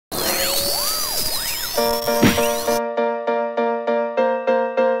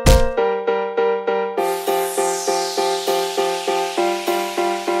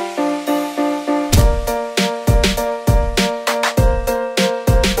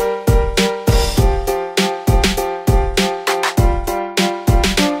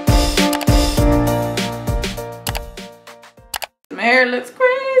hair looks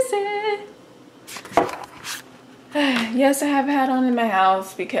crazy. Yes, I have a hat on in my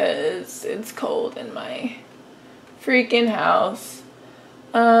house because it's cold in my freaking house.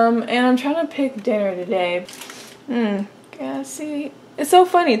 And I'm trying to pick dinner today. Yeah, see, it's so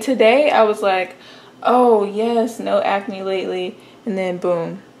funny. Today I was like, oh yes, no acne lately, and then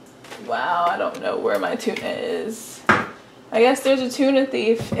boom. Wow, I don't know where my tuna is. I guess there's a tuna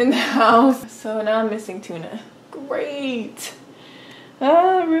thief in the house. So now I'm missing tuna. Great.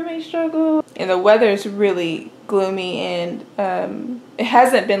 Roommate struggle. And the weather is really gloomy, and it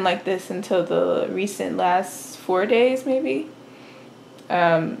hasn't been like this until the recent last 4 days maybe.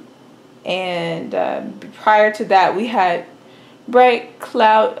 Prior to that we had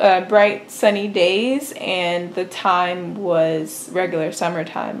bright sunny days, and the time was regular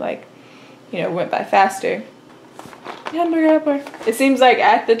summertime, like, you know, went by faster. Hamburger. It seems like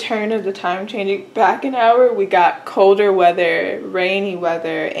at the turn of the time changing back an hour, we got colder weather, rainy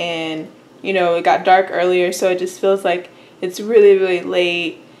weather, and you know, it got dark earlier, so it just feels like it's really, really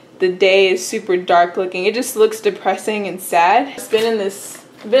late. The day is super dark looking. It just looks depressing and sad. I've been in this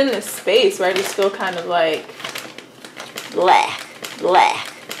space where I just feel kind of like black.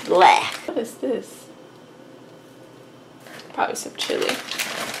 What is this? Probably some chili.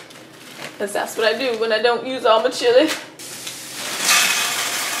 Because that's what I do when I don't use all my chili.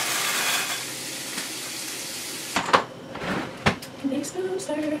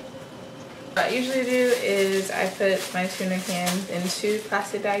 What I usually do is I put my tuna cans into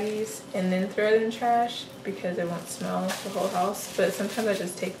plastic baggies and then throw it in the trash because it won't smell the whole house. But sometimes I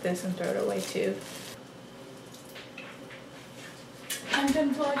just take this and throw it away too. I'm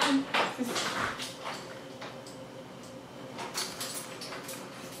done vlogging.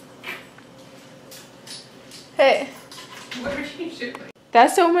 Hey. What are you doing?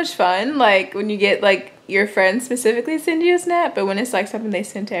 That's so much fun, like when you get like your friends specifically send you a snap, but when it's like something they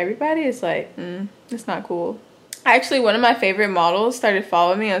send to everybody, it's like, it's not cool. Actually, one of my favorite models started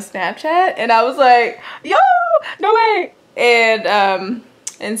following me on Snapchat, and I was like, yo, no way.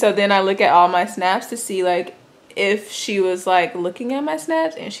 And so then I look at all my snaps to see like if she was like looking at my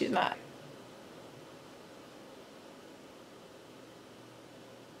snaps, and she's not.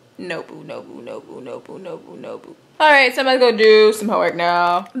 No boo, no boo, no boo, no boo, no boo, no boo. Alright, so I'm gonna go do some homework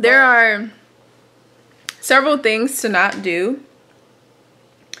now. There are several things to not do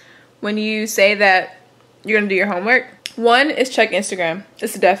when you say that you're gonna do your homework. 1 is check Instagram.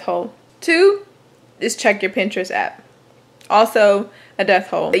 It's a death hole. 2 is check your Pinterest app. Also a death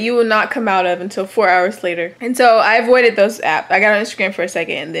hole that you will not come out of until 4 hours later. And so I avoided those apps. I got on Instagram for a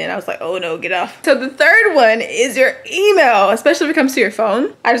second, and then I was like, oh no, get off. So the third one is your email, especially when it comes to your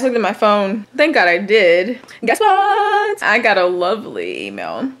phone. I just looked at my phone. Thank God I did. Guess what? I got a lovely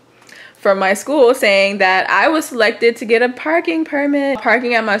email from my school saying that I was selected to get a parking permit.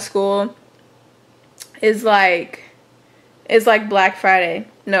 Parking at my school is like Black Friday.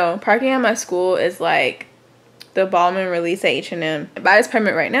 No, parking at my school is like the Ballman release at H&M. Buy this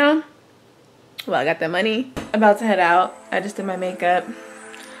permit right now. Well, I got the money. I'm about to head out. I just did my makeup.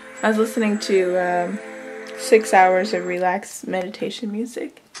 I was listening to 6 hours of relaxed meditation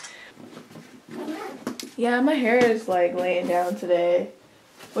music. Yeah, my hair is like laying down today,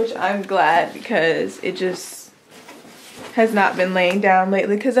 which I'm glad because it just has not been laying down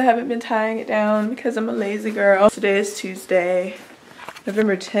lately because I haven't been tying it down because I'm a lazy girl. Today is Tuesday,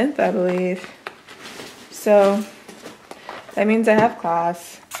 November 10th, I believe. So that means I have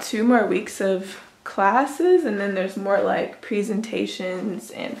class. 2 more weeks of classes, and then there's more like presentations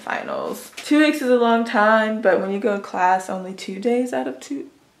and finals. 2 weeks is a long time, but when you go to class only 2 days out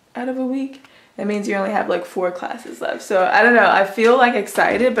of a week, that means you only have like 4 classes left. So I don't know, I feel like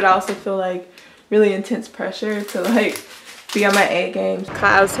excited, but I also feel like really intense pressure to like be on my A game.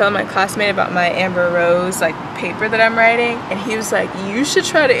 I was telling my classmate about my Amber Rose like paper that I'm writing, and he was like, you should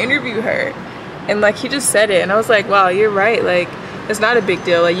try to interview her. And like he just said it, and I was like, wow, you're right. Like it's not a big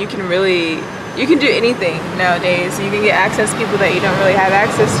deal. Like you can do anything nowadays. You can get access to people that you don't really have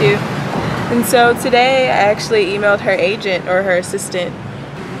access to. And so today I actually emailed her agent or her assistant.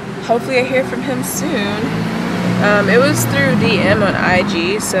 Hopefully I hear from him soon. It was through DM on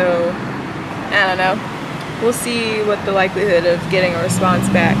IG, so I don't know. We'll see what the likelihood of getting a response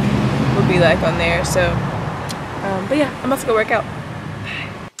back will be like on there. So but yeah, I'm about to go work out.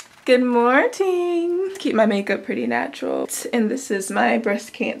 Good morning. Keep my makeup pretty natural. And this is my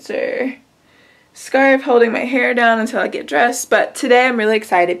breast cancer scarf holding my hair down until I get dressed. But today I'm really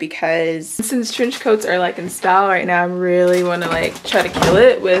excited because since trench coats are like in style right now, I really want to like try to kill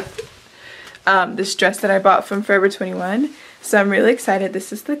it with this dress that I bought from Forever 21. So I'm really excited.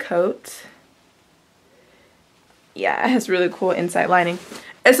 This is the coat. yeah, it has really cool inside lining.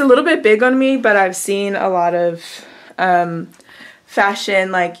 It's a little bit big on me, but I've seen a lot of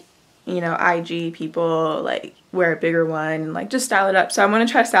fashion, like, you know, IG people like wear a bigger one and like just style it up. So I'm gonna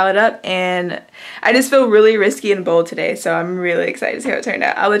try to style it up, and I just feel really risky and bold today, so I'm really excited to see how it turned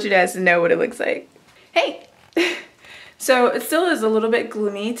out. I'll let you guys know what it looks like. Hey! So it still is a little bit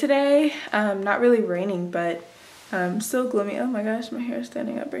gloomy today. Not really raining, but still gloomy. Oh my gosh, my hair is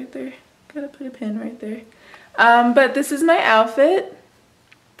standing up right there. Gotta put a pin right there. But this is my outfit.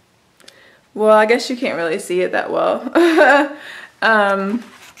 Well, I guess you can't really see it that well.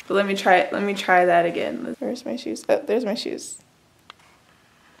 But let me try that again. Where's my shoes? Oh, there's my shoes.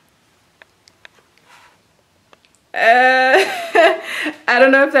 I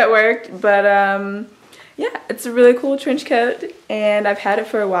don't know if that worked, but yeah, it's a really cool trench coat, and I've had it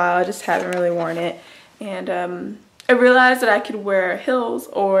for a while. I just haven't really worn it, and I realized that I could wear heels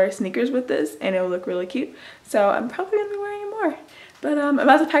or sneakers with this and it will look really cute, so I'm probably gonna be wearing it more. But I'm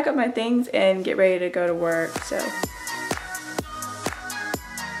about to pack up my things and get ready to go to work, so